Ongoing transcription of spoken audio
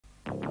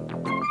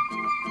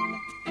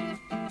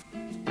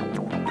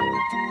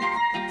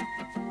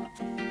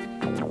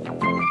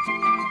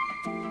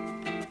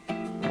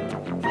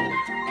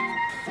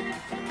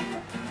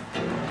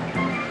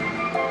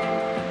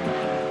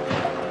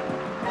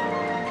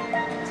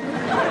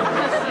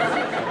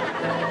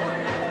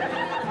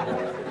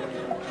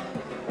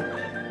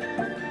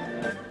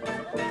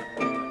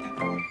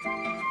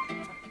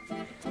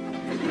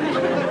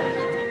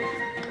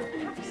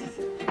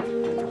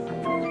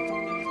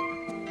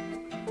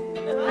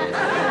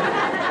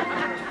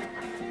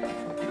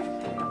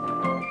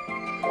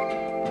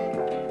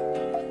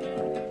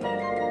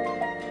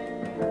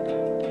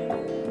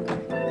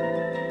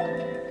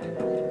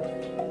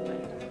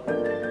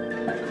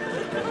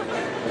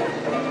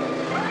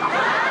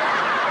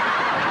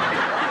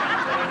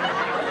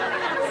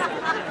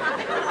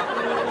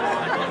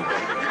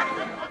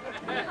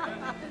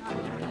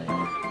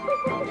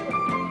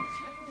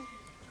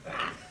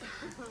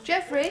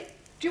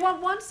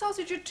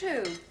sausage or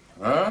two?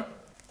 Huh?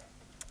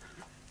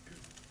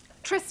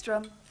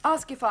 Tristram,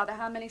 ask your father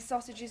how many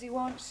sausages he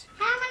wants.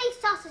 How many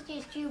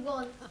sausages do you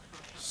want?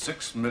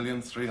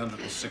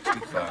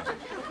 6,360,000.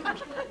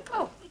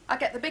 Oh, I'll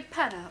get the big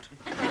pen out.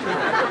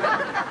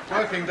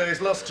 Working days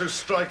lost to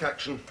strike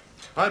action.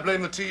 I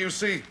blame the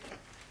TUC.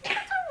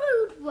 That's a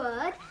rude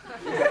word.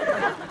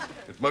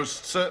 It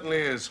most certainly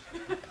is.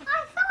 I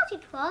thought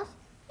it was.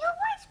 You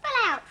always spell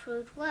out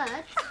rude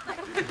words.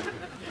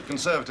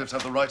 Conservatives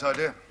have the right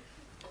idea.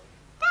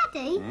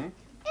 Daddy, is the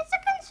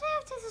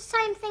Conservatives the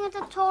same thing as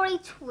a Tory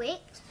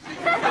twit?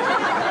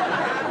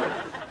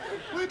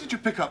 Where did you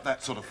pick up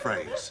that sort of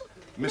phrase?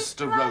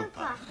 Mr.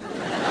 Roper.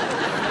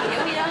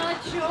 Here we are,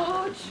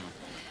 George.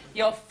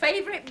 Your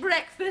favourite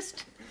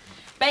breakfast.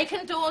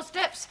 Bacon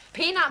doorsteps,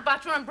 peanut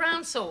butter and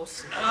brown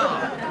sauce.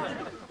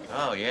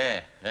 Oh,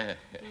 yeah. And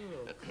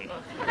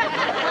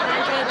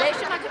there's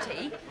your mug of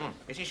tea.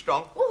 Is he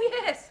strong? Oh,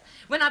 yes.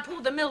 When I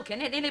poured the milk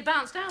in, it nearly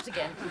bounced out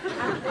again.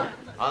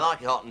 I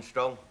like it hot and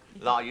strong.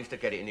 Like I used to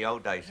get it in the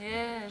old days.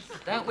 Yes,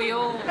 don't we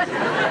all? And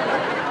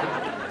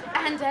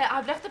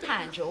I've left the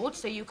pan, George,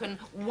 so you can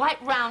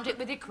wipe round it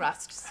with your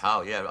crusts.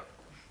 Oh, yeah. Right.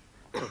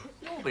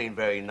 You've been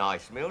very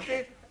nice,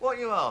 Mildred. What are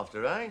you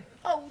after, eh?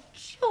 Oh,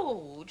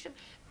 George.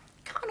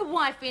 Can't a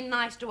wife be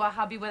nice to her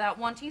hubby without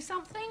wanting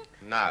something?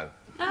 No.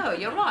 No,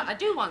 you're right. I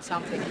do want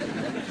something.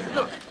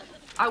 Look,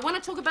 I want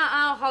to talk about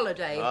our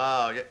holiday.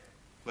 Oh, yeah.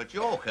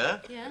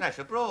 Majorca? Yeah. That's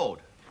abroad.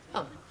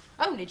 Oh,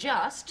 only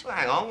just. Well,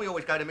 hang on. We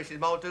always go to Mrs.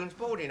 Muldoon's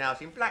boarding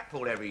house in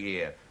Blackpool every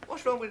year.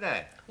 What's wrong with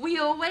that? We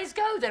always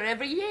go there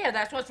every year.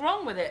 That's what's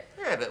wrong with it.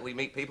 Yeah, but we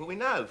meet people we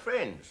know,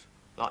 friends.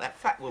 Like that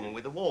fat woman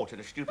with the wart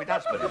and a stupid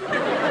husband.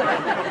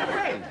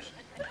 Friends.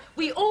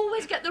 We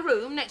always get the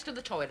room next to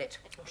the toilet.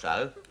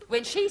 So?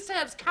 When she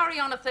serves curry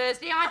on a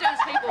Thursday, I don't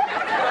sleep all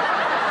night.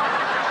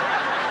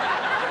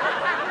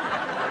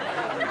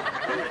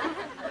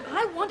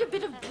 I want a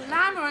bit of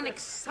glamour and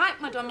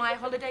excitement on my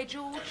holiday,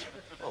 George.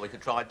 Well, we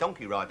could try a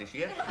donkey ride this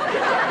year.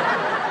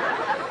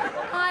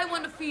 I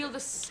want to feel the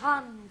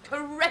sun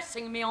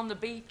caressing me on the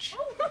beach.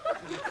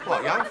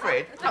 What, young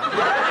Fred?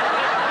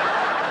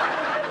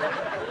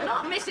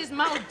 Not Mrs.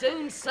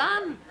 Muldoon's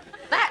son.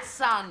 That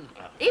son,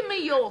 in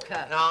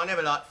Majorca. No, I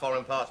never liked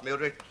foreign parts,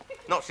 Mildred.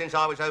 Not since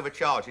I was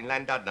overcharged in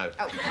Llandudno.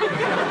 Oh.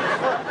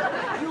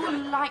 You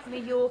like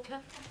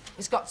Majorca?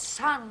 It's got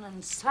sun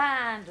and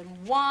sand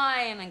and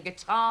wine and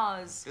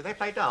guitars. Do they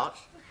play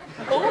darts?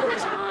 All the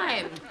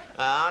time.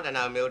 I don't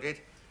know, Mildred.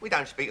 We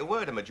don't speak a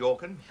word of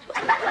Majorcan.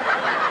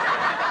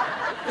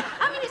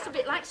 I mean, it's a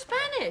bit like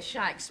Spanish,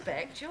 I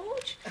expect,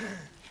 George.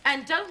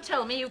 And don't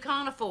tell me you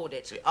can't afford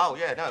it. Oh,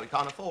 yeah, no, we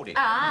can't afford it.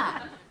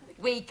 Ah,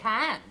 we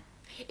can.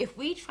 If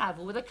we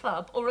travel with a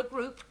club or a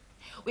group,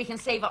 we can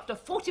save up to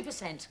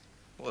 40%.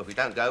 Well, if we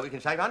don't go, we can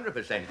save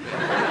 100%.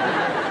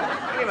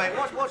 Anyway,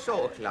 what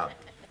sort of club?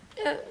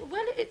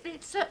 Well,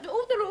 it's there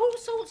are all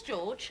sorts,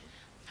 George.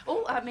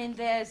 Oh, I mean,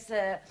 there's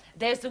the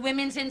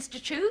Women's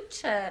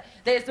Institute,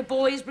 there's the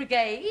Boys'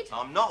 Brigade.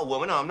 I'm not a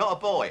woman, I'm not a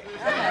boy.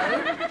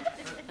 Oh.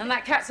 And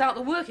that cats out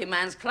the working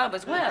man's club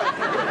as well.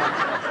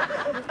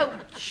 Oh,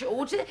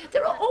 George,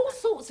 there are all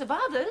sorts of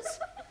others.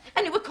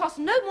 And it would cost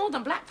no more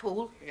than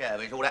Blackpool. Yeah,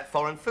 there's all that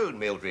foreign food,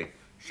 Mildred.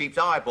 Sheep's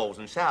eyeballs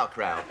and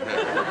sauerkraut.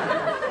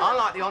 I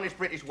like the honest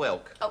British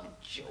whelk. Oh,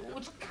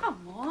 George,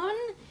 come on.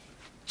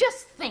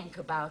 Just think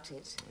about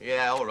it.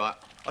 Yeah, all right.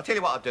 I'll tell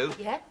you what I'll do.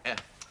 Yeah?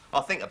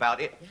 I'll think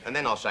about it, and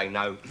then I'll say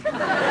no.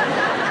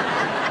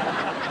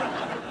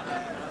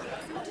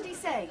 What did he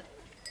say?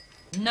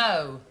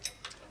 No.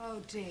 Oh,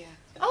 dear.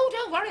 Oh,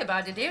 don't worry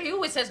about it, dear. He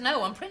always says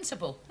no on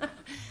principle.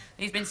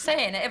 He's been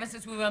saying it ever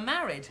since we were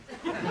married.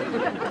 Do you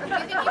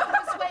think you can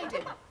persuade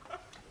him?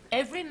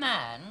 Every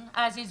man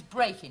has his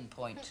breaking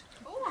point.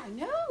 Oh, I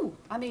know.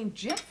 I mean,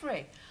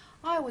 Geoffrey.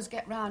 I always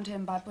get round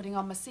him by putting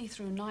on my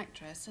see-through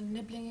nightdress and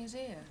nibbling his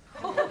ear.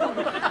 Oh.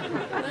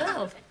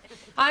 Well,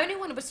 I only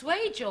want to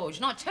persuade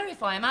George, not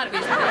terrify him out of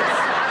his wits. Well,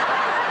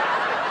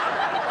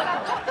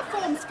 I've got the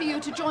forms for you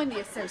to join the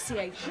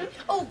association.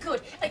 Oh,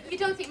 good. You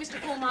don't think Mr.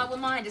 Cornwall will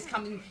mind us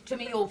coming to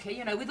Majorca,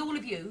 you know, with all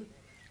of you?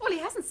 Well, he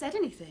hasn't said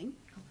anything.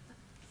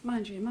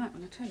 Mind you, you might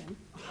want to tell him.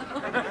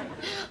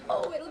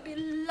 Oh, it'll be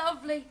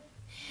lovely.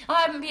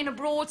 I haven't been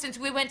abroad since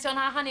we went on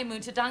our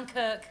honeymoon to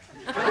Dunkirk.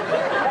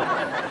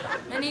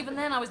 And even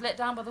then I was let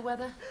down by the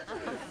weather,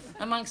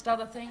 amongst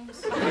other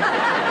things.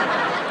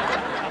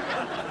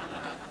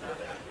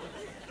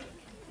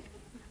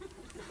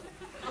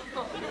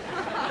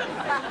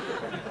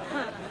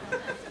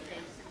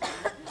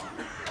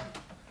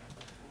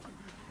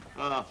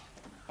 Oh,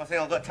 I think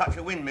I've got a touch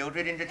of wind,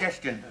 Mildred,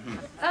 indigestion.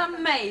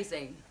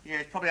 Amazing. Yeah,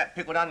 it's probably that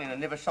pickled onion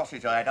and liver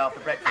sausage I had after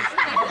breakfast.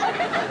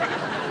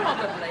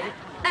 Probably.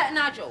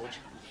 Now, George,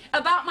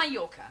 about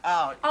Majorca.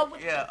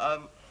 Yeah,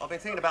 I've been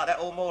thinking about that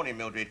all morning,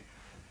 Mildred.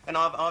 And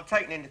I've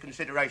taken into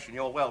consideration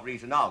your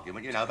well-reasoned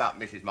argument, you know, about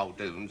Mrs.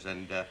 Muldoon's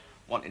and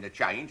wanting to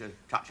change, a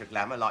touch of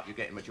glamour like you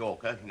get in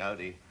Majorca, you know,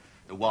 the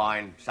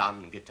wine,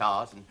 sun and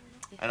guitars,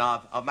 and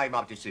I've made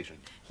my decision.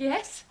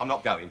 Yes? I'm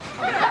not going.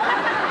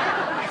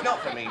 It's not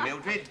for me,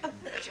 Mildred.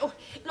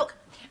 Look,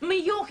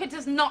 Majorca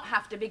does not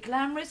have to be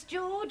glamorous,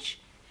 George.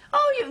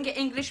 Oh, you can get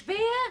English beer,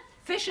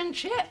 fish and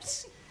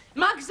chips,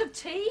 mugs of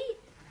tea.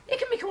 It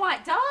can be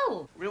quite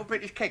dull. Real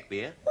British keg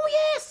beer? Oh,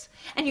 yes.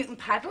 And you can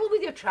paddle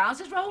with your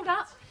trousers rolled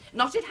up,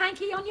 knotted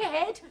hanky on your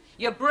head,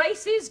 your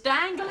braces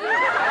dangling.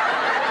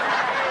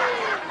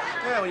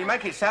 Well, you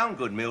make it sound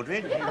good,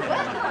 Mildred.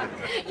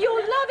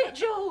 You'll love it,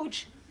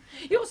 George.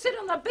 You'll sit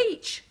on the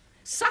beach,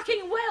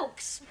 sucking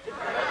whelks,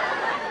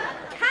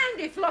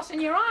 candy floss in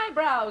your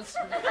eyebrows,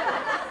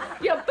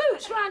 your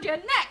boots round your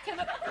neck,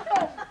 and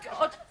oh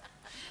God,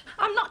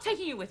 I'm not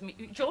taking you with me,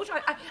 George.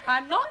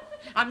 I'm not.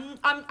 I'm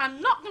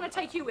not going to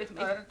take you with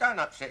me. Don't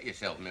upset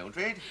yourself,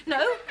 Mildred.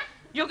 No,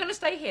 you're going to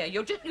stay here.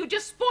 You'll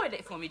just spoil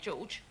it for me,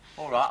 George.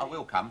 All right, I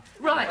will come.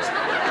 Right.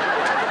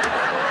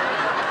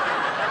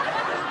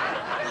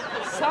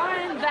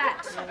 Sign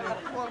that.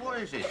 What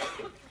is this?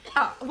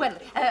 Well,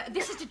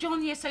 this is to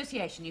join the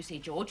association, you see,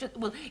 George. It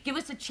will give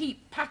us a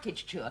cheap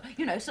package tour,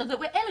 you know, so that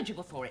we're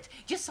eligible for it.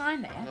 Just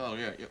sign there. Oh,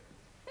 yeah.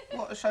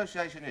 What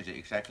association is it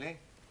exactly?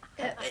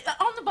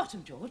 On the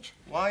bottom, George.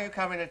 Why are you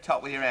covering the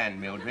top with your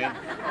hand, Mildred?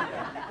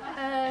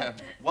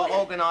 What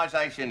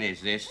organisation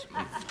is this?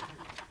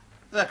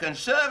 The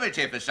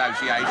Conservative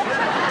Association.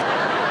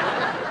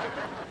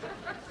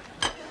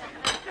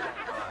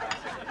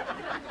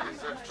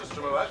 Just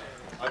a moment.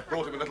 I've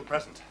brought him a little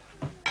present.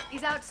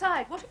 He's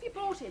outside. What have you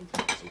brought him?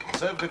 Some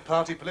Conservative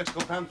Party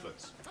political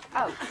pamphlets.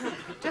 Oh,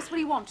 just what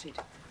he wanted.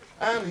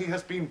 And he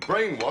has been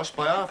brainwashed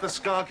by Arthur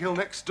Scargill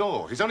next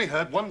door. He's only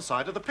heard one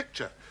side of the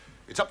picture.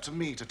 It's up to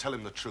me to tell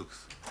him the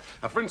truth.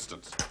 Now, for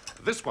instance,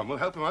 this one will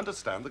help him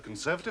understand the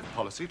Conservative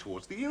policy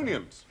towards the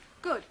unions.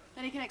 Good.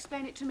 Then he can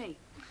explain it to me.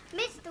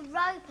 Mr.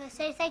 Roper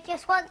says they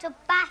just want to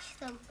bash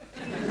them.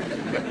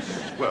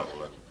 Yes, well,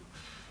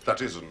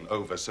 that is an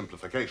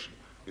oversimplification.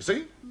 You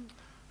see?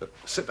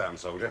 Sit down,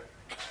 soldier.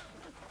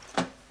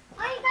 Are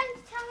you going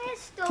to tell me a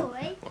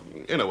story? Well,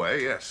 in a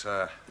way, yes.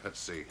 Let's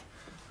see.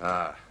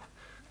 The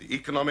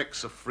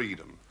economics of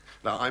freedom.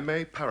 Now, I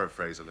may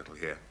paraphrase a little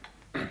here.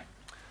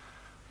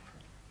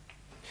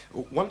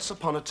 Once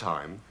upon a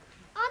time...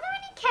 Are there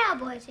any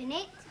cowboys in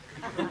it?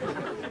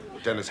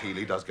 Dennis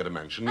Healy does get a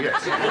mention,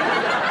 yes.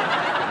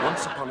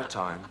 Once upon a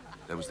time,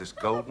 there was this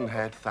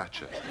golden-haired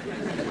Thatcher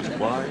who was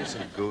wise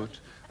and good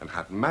and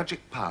had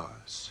magic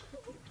powers.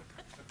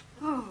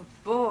 Oh,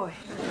 boy.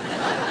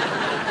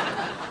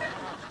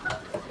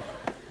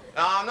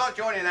 I'm not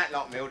joining that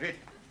lot, Mildred.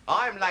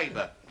 I'm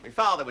Labour. My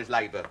father was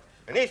Labour.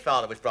 And his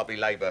father was probably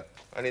Labour.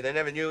 Only they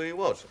never knew who he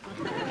was.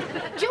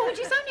 George,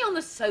 it's only on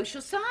the social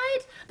side.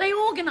 They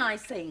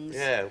organise things.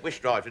 Yeah, wish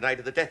drives in aid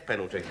of the death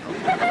penalty.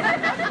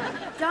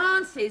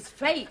 Dances,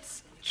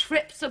 fetes,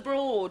 trips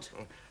abroad.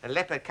 A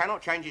leopard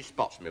cannot change his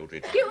spots,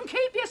 Mildred. You can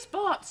keep your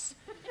spots.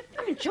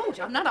 I mean, George,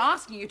 I'm not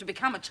asking you to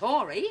become a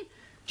Tory.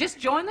 Just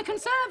join the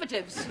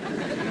Conservatives.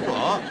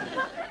 What?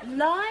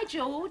 Lie,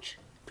 George.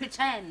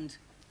 Pretend.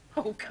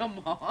 Oh,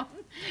 come on.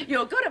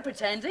 You're good at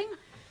pretending.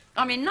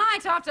 I mean,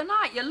 night after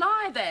night, you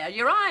lie there,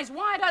 your eyes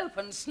wide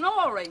open,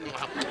 snoring.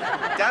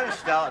 Don't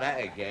start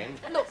that again.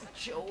 Look,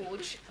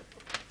 George,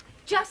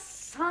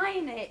 just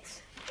sign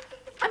it.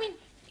 I mean,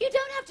 you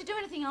don't have to do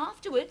anything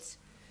afterwards.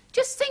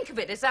 Just think of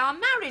it as our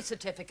marriage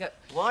certificate.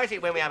 Why is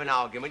it when we have an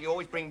argument, you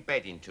always bring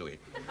bed into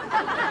it?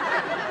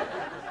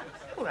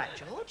 All right,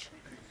 George.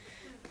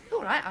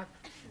 All right,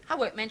 I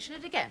won't mention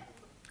it again.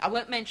 I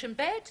won't mention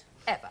bed,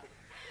 ever.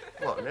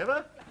 What,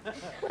 never?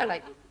 Well,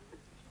 like...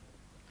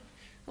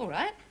 All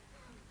right.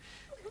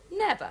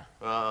 Never.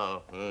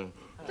 Oh,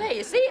 There,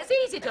 you see, it's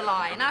easy to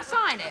lie. Now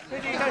sign it.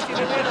 You don't seem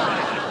to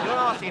realise you're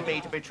asking me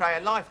to betray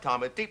a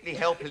lifetime of deeply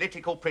held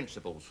political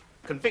principles,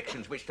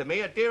 convictions which to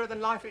me are dearer than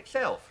life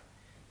itself.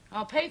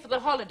 I'll pay for the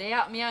holiday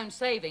out of my own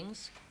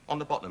savings. On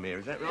the bottom here,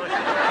 is that right?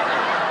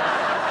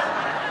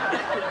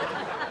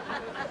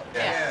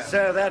 Yeah.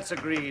 So that's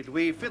agreed.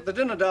 We fit the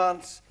dinner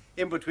dance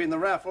in between the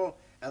raffle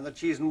and the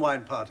cheese and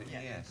wine party.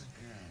 Yes.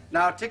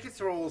 Now, tickets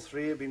for all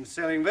three have been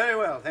selling very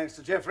well, thanks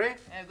to Geoffrey.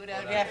 Oh, good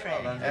old Geoffrey.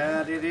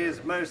 And it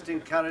is most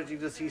encouraging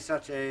to see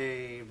such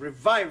a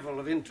revival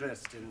of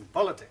interest in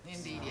politics.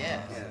 Indeed,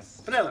 yes.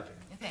 Yes. Penelope.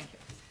 Thank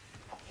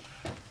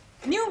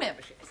you. New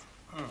memberships.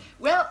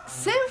 Well,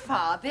 so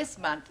far this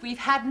month we've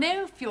had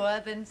no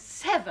fewer than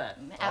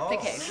 7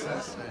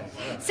 applications.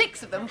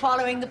 6 of them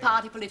following the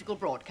party political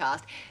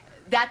broadcast.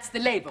 That's the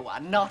Labour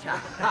one, not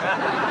us.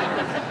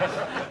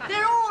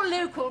 They're all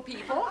local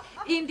people.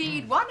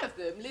 Indeed, one of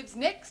them lives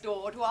next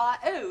door to our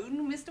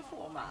own Mr.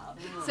 Formal.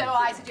 So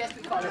I suggest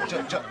we follow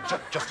him.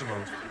 Just a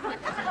moment.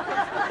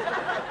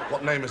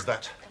 What name is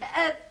that?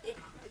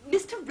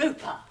 Mr.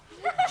 Roper.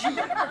 G.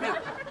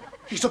 Roper.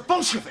 He's a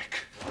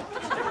Bolshevik.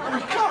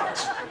 We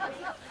can't.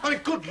 I mean,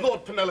 good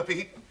Lord,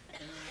 Penelope,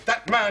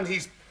 that man,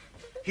 he's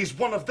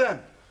one of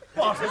them.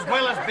 What, as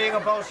well as being a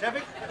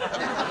Bolshevik?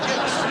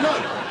 Yes,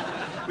 no.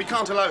 We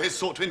can't allow his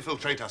sort to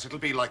infiltrate us. It'll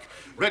be like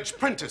Reg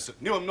Prentice at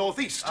Newham North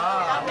East.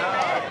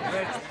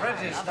 Reg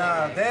Prentice,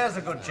 now, there's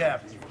a good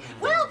chap.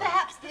 Well,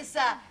 perhaps this,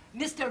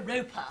 Mr.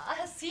 Roper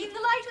has seen the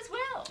light as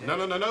well.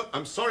 No.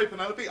 I'm sorry,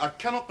 Penelope. I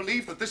cannot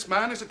believe that this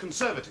man is a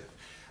Conservative.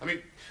 I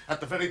mean,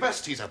 at the very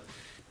best, he's a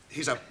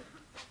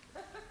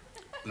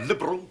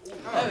liberal.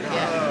 Oh,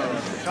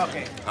 yeah.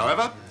 Shocking.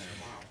 However,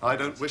 I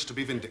don't wish to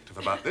be vindictive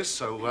about this,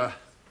 so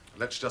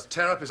let's just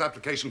tear up his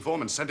application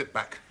form and send it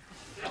back.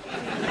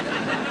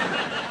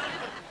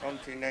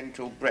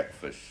 Continental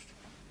breakfast.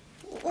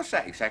 What's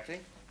that exactly?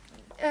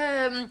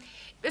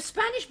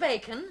 Spanish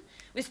bacon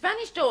with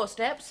Spanish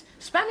doorsteps,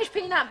 Spanish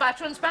peanut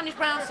butter and Spanish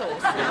brown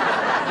sauce.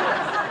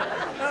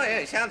 Oh, yeah,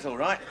 it sounds all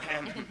right.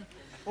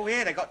 Oh,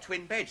 yeah, they got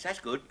twin beds. That's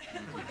good.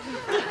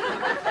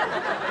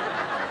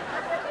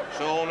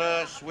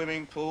 Sauna,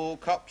 swimming pool,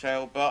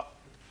 cocktail bar.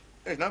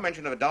 There's no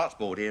mention of a darts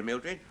board here,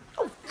 Mildred.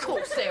 Oh, of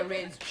course there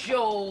is,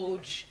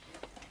 George.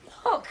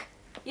 Look,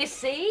 you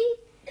see?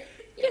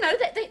 You know,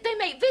 they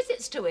make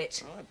visits to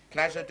it. Oh,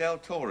 Plaza del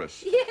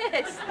Taurus.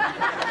 Yes.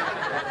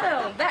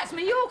 Well, that's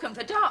Majorcan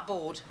for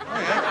dartboard. Oh,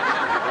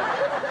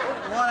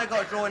 yeah? Why they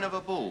got a drawing of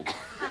a ball?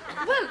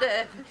 Well,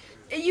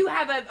 you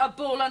have a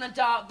ball on a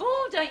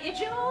dartboard, don't you,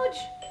 George?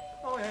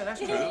 Oh, yeah, that's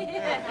true.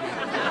 Yeah.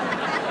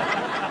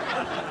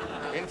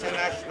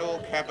 International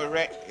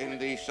Cabaret in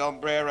the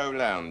Sombrero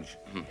Lounge.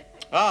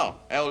 Oh,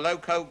 El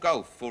Loco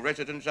Golf for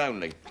residents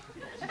only.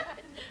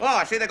 Oh,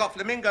 I see they got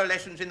flamingo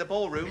lessons in the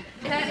ballroom.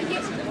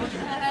 Yes, George.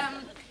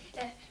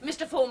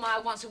 Mr.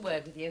 Formile wants a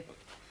word with you.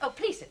 Oh,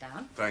 please sit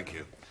down. Thank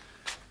you.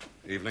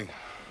 Evening.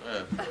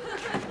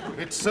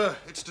 It's to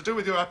do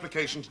with your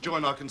application to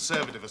join our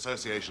Conservative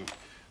Association.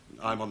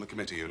 I'm on the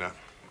committee, you know.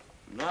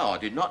 No, I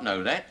did not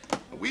know that.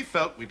 We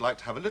felt we'd like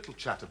to have a little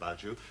chat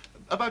about you,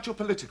 about your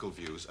political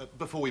views,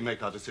 before we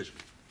make our decision.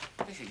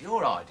 This is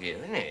your idea,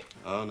 isn't it?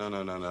 Oh,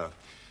 no.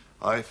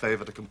 I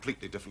favoured a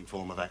completely different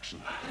form of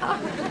action.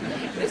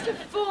 Mr.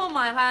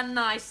 Formile, how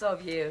nice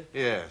of you.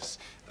 Yes.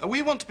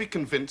 We want to be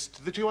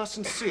convinced that you are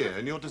sincere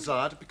in your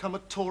desire to become a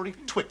Tory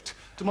twit.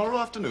 Tomorrow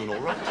afternoon,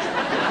 all right?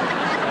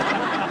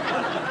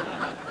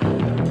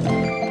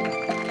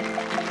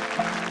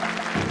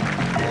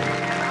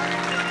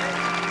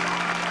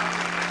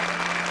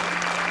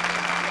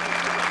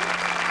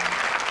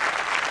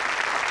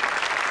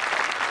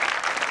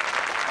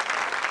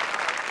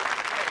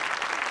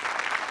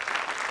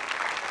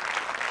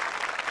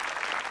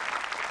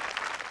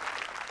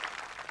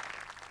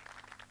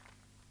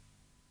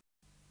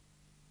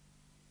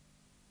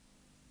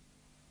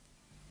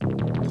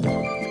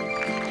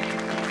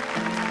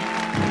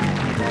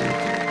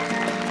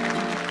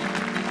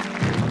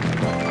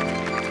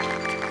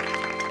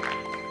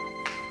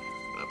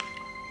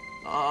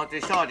 I've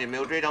decided,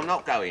 Mildred, I'm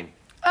not going.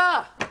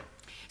 Ah,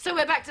 so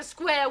we're back to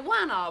square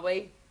one, are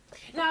we?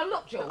 Now,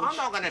 look, George. I'm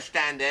not going to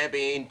stand there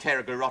being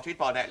interrogated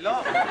by that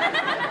lot.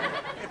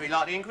 It'd be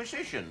like the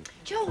Inquisition.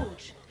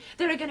 George,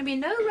 there are going to be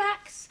no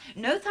racks,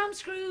 no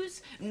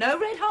thumbscrews, no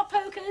red-hot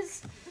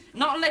pokers.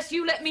 Not unless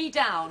you let me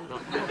down.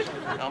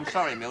 I'm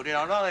sorry, Mildred.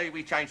 I'd rather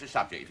we change the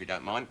subject, if you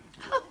don't mind.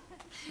 Oh,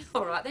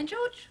 all right then,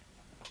 George.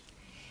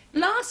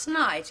 Last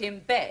night in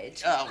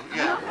bed... Oh,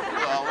 yeah.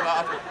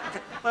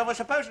 Well,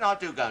 supposing I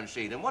do go and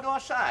see them, what do I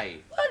say?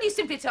 Well, you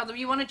simply tell them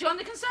you want to join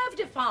the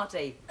Conservative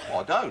Party. Oh,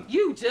 I don't.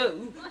 You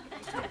do?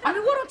 I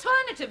mean, what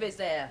alternative is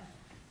there?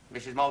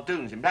 Mrs.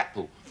 Muldoon's in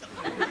Blackpool.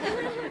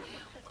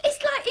 It's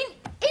like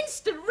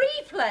instant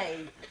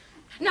replay.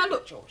 Now,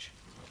 look, George,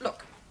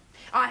 look.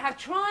 I have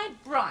tried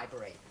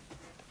bribery.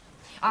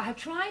 I have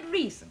tried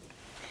reason.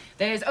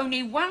 There's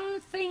only one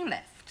thing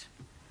left.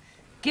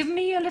 Give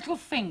me your little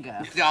finger.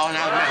 Oh, no.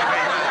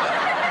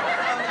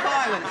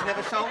 Violence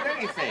never sold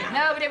anything.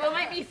 No, but it will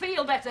make me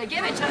feel better.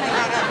 Give it to me.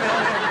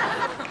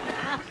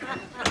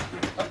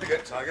 Up to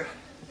get, Tiger.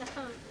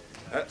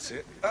 That's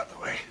it. Out the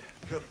way.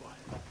 Good boy.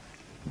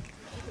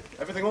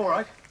 Everything all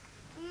right?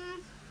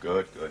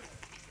 Good.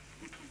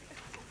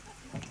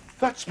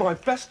 That's my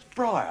best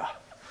briar.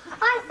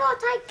 I thought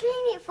I'd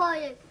clean it for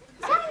you.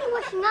 It's only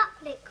washing up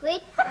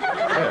liquid.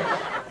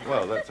 Yes.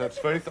 Well, that's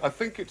very... I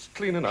think it's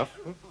clean enough.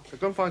 So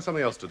go and find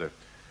something else to do.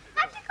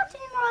 Have you got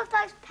any more of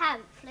those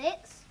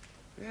pamphlets?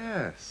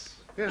 Yes,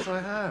 I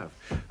have.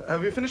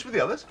 Have you finished with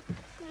the others?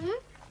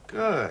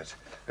 Good.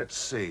 Let's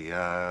see.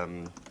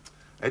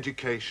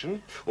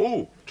 Education.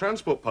 Oh,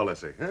 transport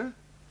policy, huh?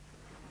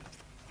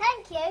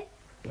 Thank you.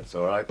 That's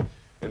all right.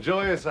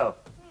 Enjoy yourself.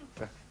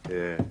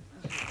 Yeah.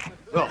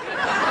 Oh.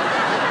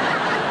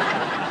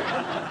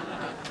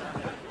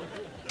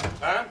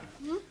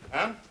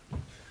 Anne?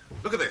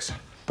 Look at this.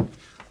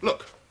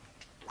 Look.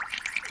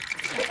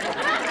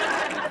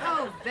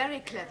 Oh, very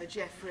clever,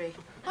 Geoffrey.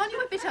 Aren't you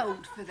a bit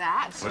old for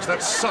that? Well, it's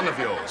that son of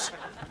yours.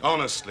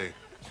 Honestly.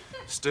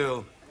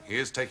 Still, he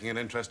is taking an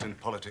interest in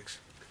politics.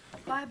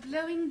 By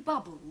blowing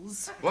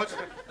bubbles. What?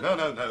 No.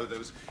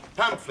 Those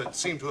pamphlets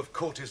seem to have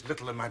caught his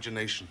little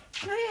imagination.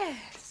 Oh,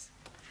 yes.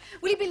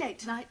 Will he be late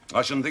tonight?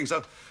 I shouldn't think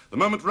so. The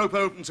moment Roper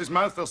opens his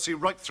mouth, they'll see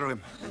right through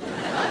him. You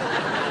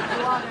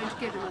are going to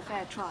give him a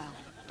fair trial.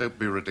 Don't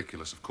be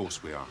ridiculous. Of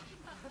course we are.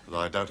 But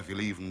I doubt if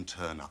he'll even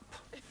turn up.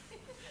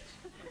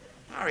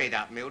 Hurry it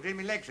up, Mildred.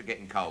 My legs are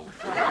getting cold.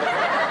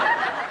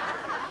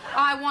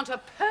 I want a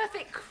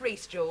perfect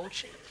crease,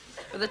 George.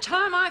 By the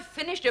time I've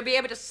finished, you'll be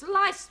able to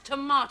slice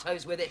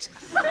tomatoes with it.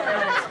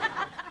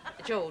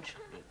 George,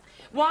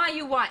 Why are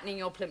you whitening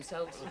your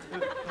plimsolls?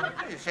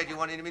 You said you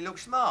wanted me to look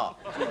smart.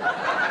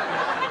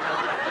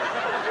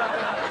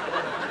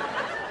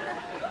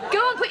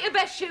 Go and put your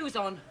best shoes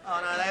on.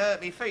 Oh, no, they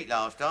hurt me feet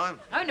last time.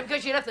 Only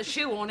because you left the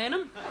shoe on in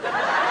them.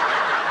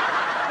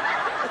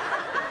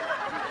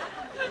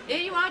 Here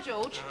you are,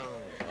 George.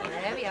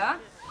 There we are.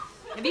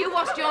 Have you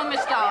washed your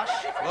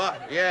moustache?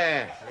 What?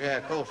 Yeah,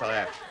 of course I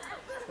have.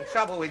 The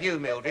trouble with you,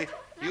 Mildred,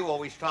 you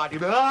always try to...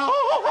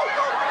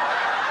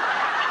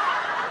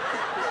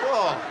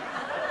 Oh,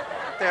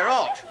 they're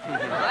hot.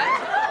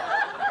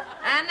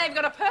 And they've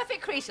got a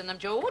perfect crease in them,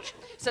 George,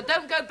 so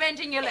don't go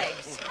bending your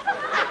legs.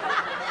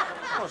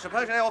 Well,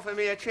 suppose they offer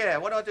me a chair.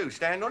 What do I do,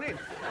 stand on it?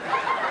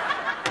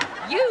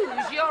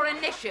 Use your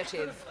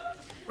initiative.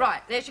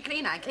 Right, there's your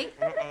clean hanky.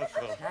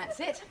 That's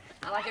it.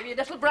 And I'll give you a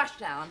little brush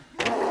down.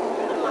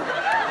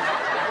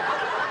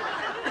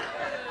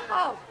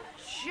 Oh,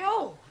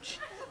 George.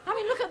 I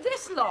mean, look at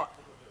this lot.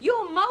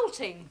 You're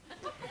molting.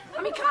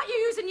 I mean, can't you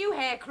use a new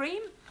hair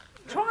cream?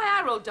 Try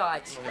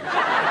Aerodite.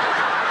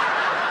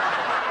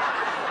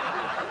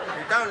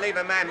 You don't leave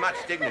a man much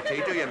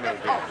dignity, do you,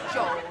 Mildred? Oh,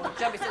 George,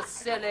 don't be so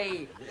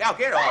silly. Now,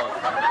 get off.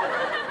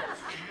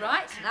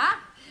 Right, now,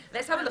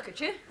 let's have a look at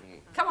you.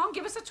 Come on,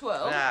 give us a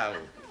twirl. No.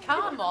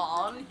 Come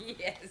on.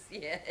 Yes.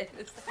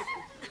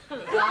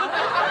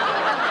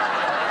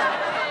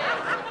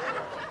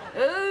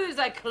 Who's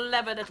a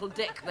clever little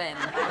dick, then?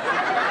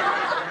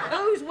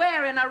 Who's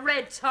wearing a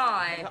red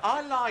tie?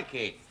 I like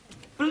it.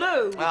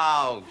 Blue.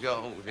 Oh,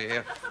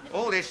 dear.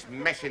 All this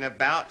messing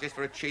about just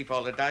for a cheap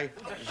holiday.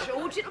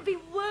 George, it'll be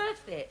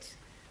worth it.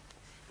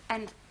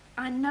 And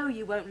I know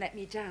you won't let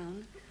me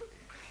down,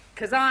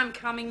 because I'm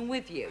coming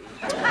with you.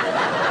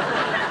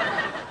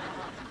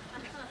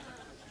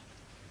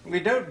 We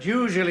don't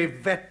usually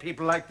vet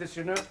people like this,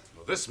 you know.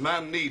 Well, this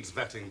man needs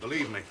vetting,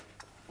 believe me.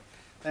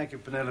 Thank you,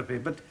 Penelope,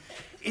 but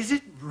is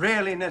it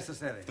really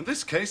necessary? In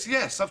this case,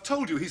 yes. I've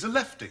told you he's a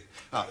lefty.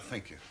 Ah,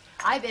 thank you.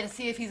 I better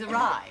see if he's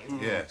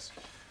arrived. Yes.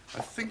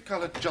 I think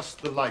I'll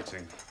adjust the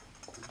lighting.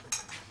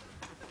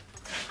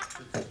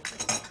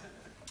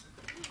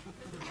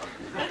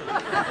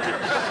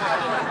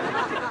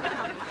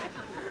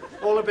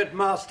 All a bit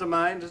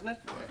mastermind, isn't it?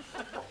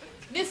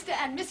 Mr.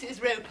 and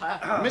Mrs. Roper.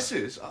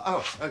 Mrs.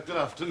 Good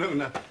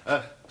afternoon.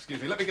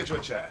 Excuse me, let me get you a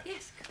chair.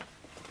 Yes.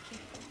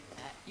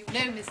 You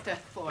know Mr.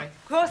 Foy,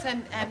 of course,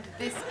 and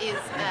this is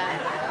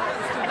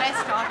Mr.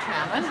 West, our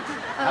chairman.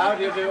 How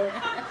do you do?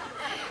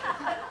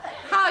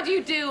 How do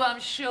you do, I'm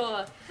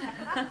sure.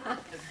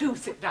 Do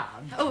sit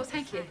down. Oh,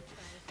 thank you.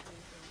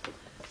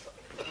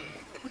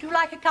 Would you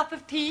like a cup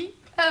of tea?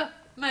 Oh,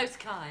 most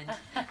kind.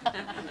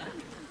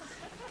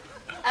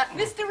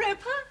 Mr.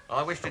 Roper?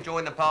 I wish to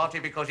join the party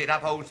because it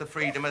upholds the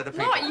freedom of the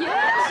people. Not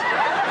yet.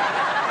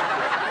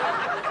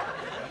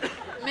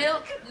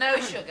 Milk, no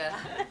sugar.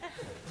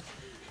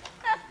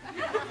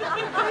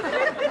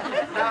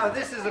 Now,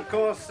 this is, of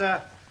course,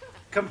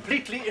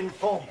 completely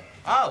informal.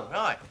 Oh,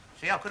 right.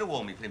 See, I could have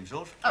worn me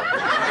plimsolls.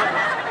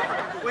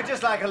 We'd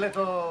just like a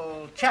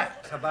little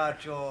chat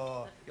about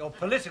your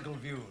political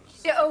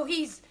views. Yeah, oh,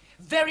 he's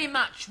very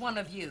much one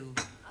of you.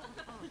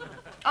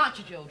 Aren't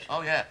you, George?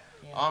 Oh, yeah.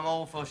 I'm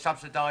all for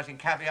subsidising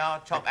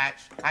caviar, top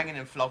hats, hanging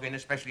and flogging,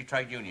 especially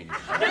trade unions.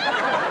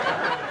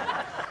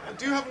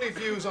 Do you have any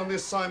views on the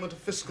assignment of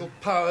fiscal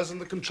powers and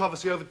the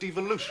controversy over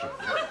devolution?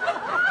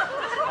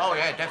 Oh,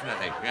 yeah,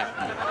 definitely, yeah.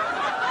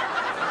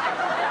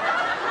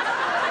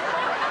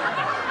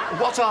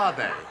 What are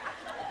they?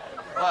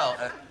 Well,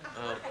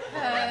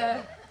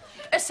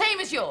 Same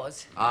as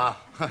yours.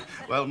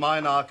 Well,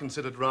 mine are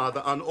considered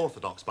rather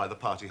unorthodox by the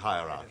party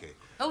hierarchy.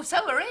 Oh,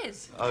 so are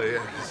his. Oh,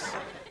 yes.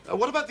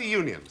 What about the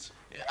unions?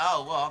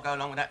 oh, well, I'll go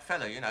along with that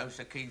fella, you know,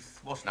 Sir Keith,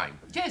 what's name?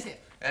 Joseph.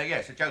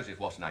 Yeah, Sir Joseph,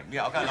 what's name?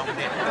 Yeah, I'll go along with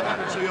him.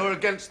 So you're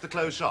against the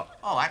closed shop?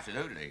 Oh,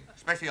 absolutely.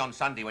 Especially on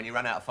Sunday when you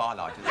run out of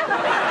firelighters.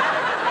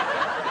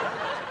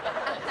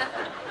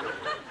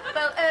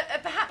 Well,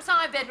 perhaps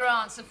I'd better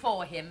answer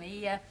for him.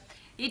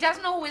 He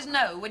doesn't always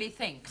know what he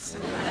thinks.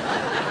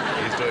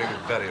 He's doing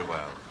very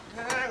well.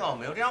 Hang on,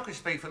 Mildred, I can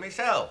speak for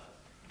myself.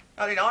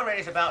 I mean, I reckon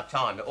it's about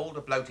time that all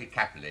the bloated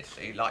capitalists,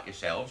 see, like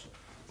yourselves,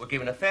 were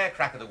given a fair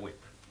crack of the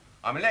whip.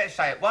 I mean, let us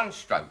say at one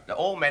stroke that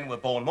all men were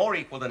born more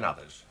equal than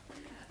others.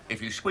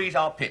 If you squeeze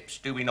our pips,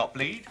 do we not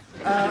bleed?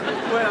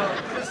 Well,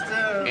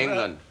 Mr...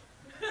 England.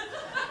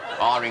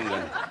 Our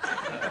England.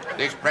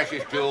 This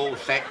precious jewel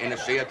set in a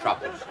sea of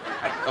troubles.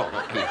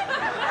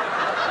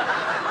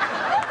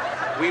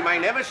 We may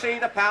never see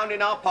the pound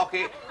in our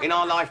pocket in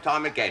our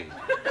lifetime again.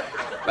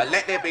 But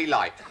let there be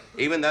light,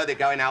 even though they're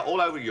going out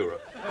all over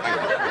Europe.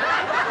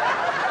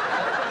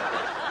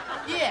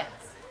 Yes.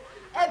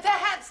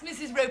 Perhaps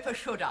Mrs. Roper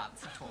should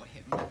answer for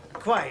him.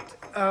 Quite.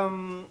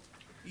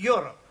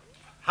 Europe.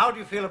 How do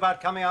you feel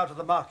about coming out of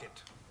the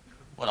market?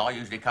 Well, I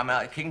usually come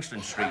out of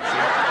Kingston Street,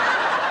 see?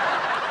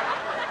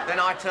 Then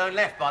I turn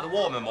left by the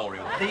War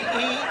Memorial. The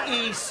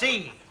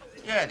EEC.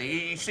 Yeah,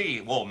 the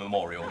EEC War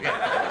Memorial,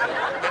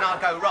 yeah. Then I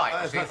go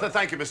right, see?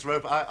 Thank you, Mr.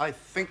 Roper. I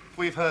think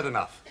we've heard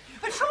enough.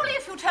 But surely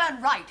if you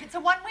turn right, it's a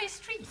one-way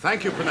street.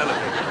 Thank you,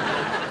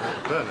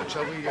 Penelope. Bernard,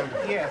 shall we...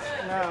 Yes,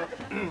 now...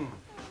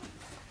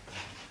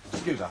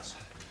 excuse us.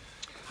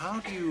 How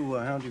do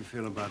you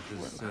feel about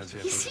this,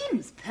 He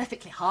seems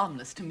perfectly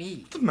harmless to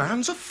me. The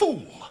man's a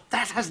fool.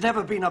 That has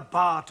never been a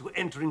bar to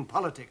entering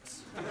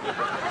politics.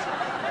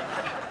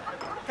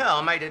 Yeah,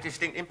 I made a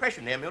distinct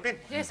impression there, Mildred.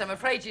 Yes, I'm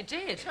afraid you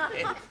did.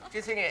 Do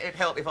you think it'd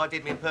help if I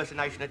did my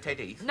impersonation of Ted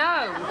Heath?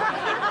 No.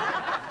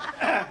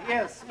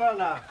 Yes, well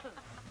now,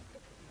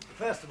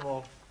 first of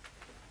all,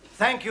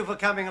 thank you for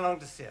coming along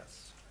to see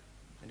us.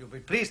 And you'll be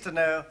pleased to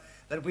know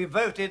that we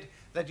voted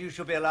that you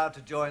should be allowed to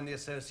join the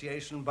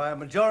association by a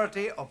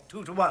majority of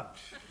 2 to 1.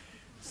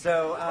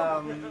 So,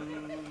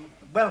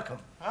 welcome.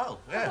 Oh,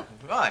 yeah,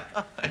 right.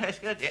 That's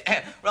good.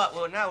 Yeah. Right,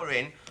 well, now we're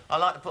in, I'd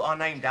like to put our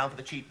name down for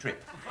the cheap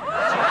trip.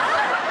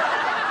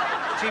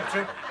 Cheap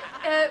trip?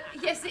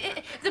 Yes,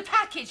 the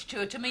package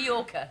tour to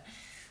Majorca.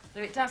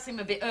 Though it does seem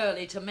a bit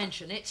early to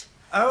mention it.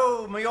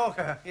 Oh,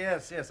 Majorca.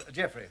 Yes.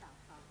 Geoffrey.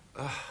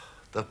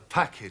 The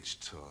package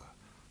tour.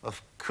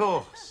 Of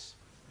course.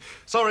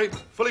 Sorry,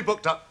 fully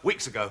booked up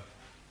weeks ago.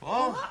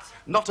 What?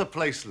 Not a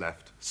place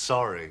left.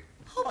 Sorry.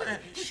 Oh,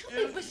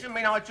 you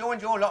mean I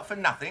joined your lot for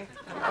nothing?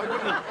 I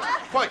wouldn't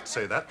quite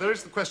say that. There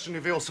is the question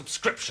of your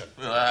subscription.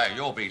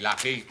 You'll be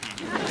lucky.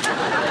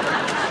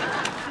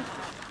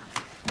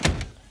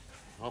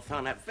 I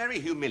found that very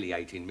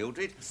humiliating,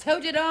 Mildred.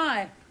 So did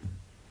I.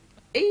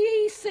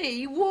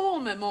 EEC War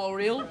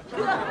Memorial.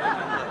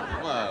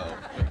 Well,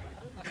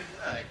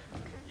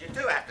 you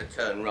do have to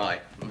turn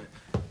right.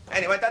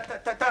 Anyway,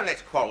 don't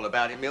let's quarrel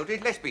about it,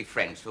 Mildred. Let's be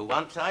friends for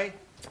once, eh?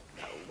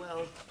 Oh,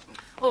 well,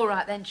 all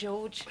right then,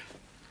 George.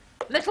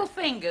 Little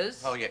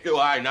fingers. Oh, yeah.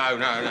 Oh, no.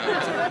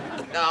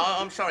 No,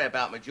 I'm sorry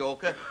about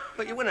Majorca,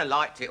 but you wouldn't have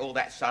liked it, all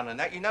that sun and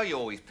that. You know you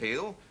always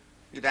peel.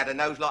 You'd had a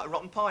nose like a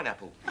rotten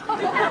pineapple.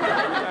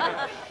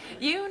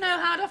 You know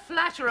how to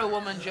flatter a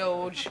woman,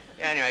 George.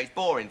 Yeah, anyway, it's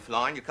boring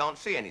flying. You can't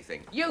see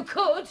anything. You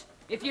could,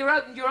 if you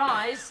opened your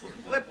eyes.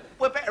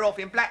 We're better off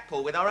in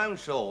Blackpool with our own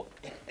sort.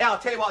 Now, I'll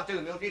tell you what I'll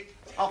do, Mildred.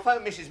 I'll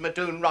phone Mrs.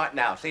 Muldoon right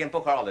now, see, and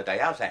book her holiday.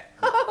 How's that?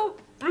 Oh,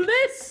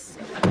 bliss!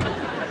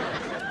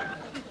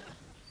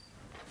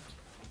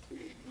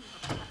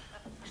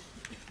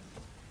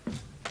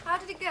 How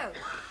did it go?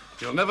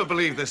 You'll never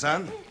believe this,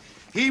 Anne.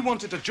 He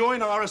wanted to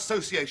join our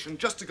association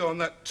just to go on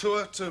that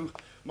tour to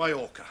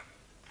Majorca.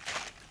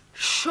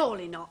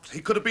 Surely not.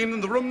 He could have been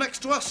in the room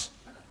next to us,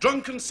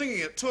 drunk and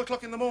singing at 2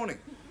 o'clock in the morning.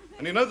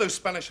 And you know those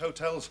Spanish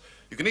hotels,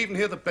 you can even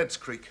hear the beds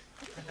creak.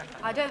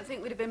 I don't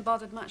think we'd have been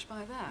bothered much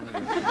by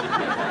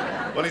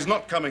that. Well, he's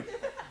not coming.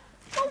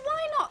 Well,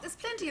 why not? There's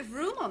plenty of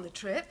room on the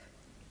trip.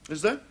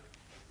 Is there?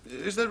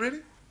 Is there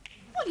really?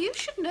 Well, you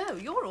should know.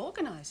 You're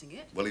organising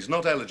it. Well, he's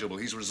not eligible.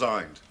 He's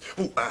resigned.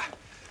 Oh,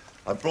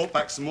 I brought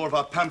back some more of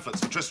our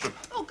pamphlets for Tristram.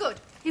 Oh, good.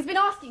 He's been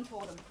asking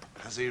for them.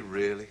 Has he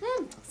really?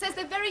 Says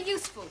they're very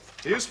useful.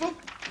 Useful?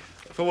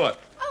 For what?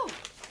 Oh,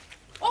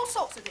 all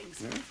sorts of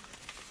things. Yeah.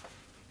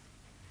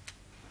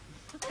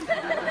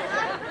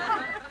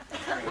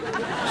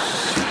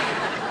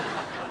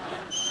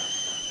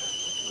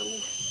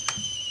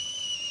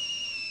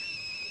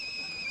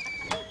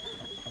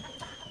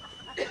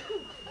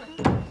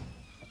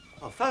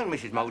 I'll phone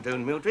Mrs.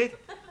 Muldoon, Mildred.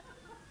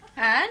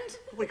 And?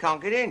 We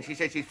can't get in. She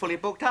says she's fully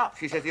booked up.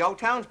 She says the whole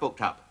town's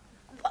booked up.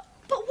 But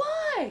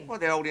why? Well,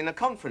 they're holding a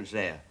conference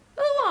there.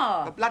 Who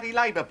are? The bloody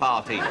Labour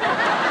Party.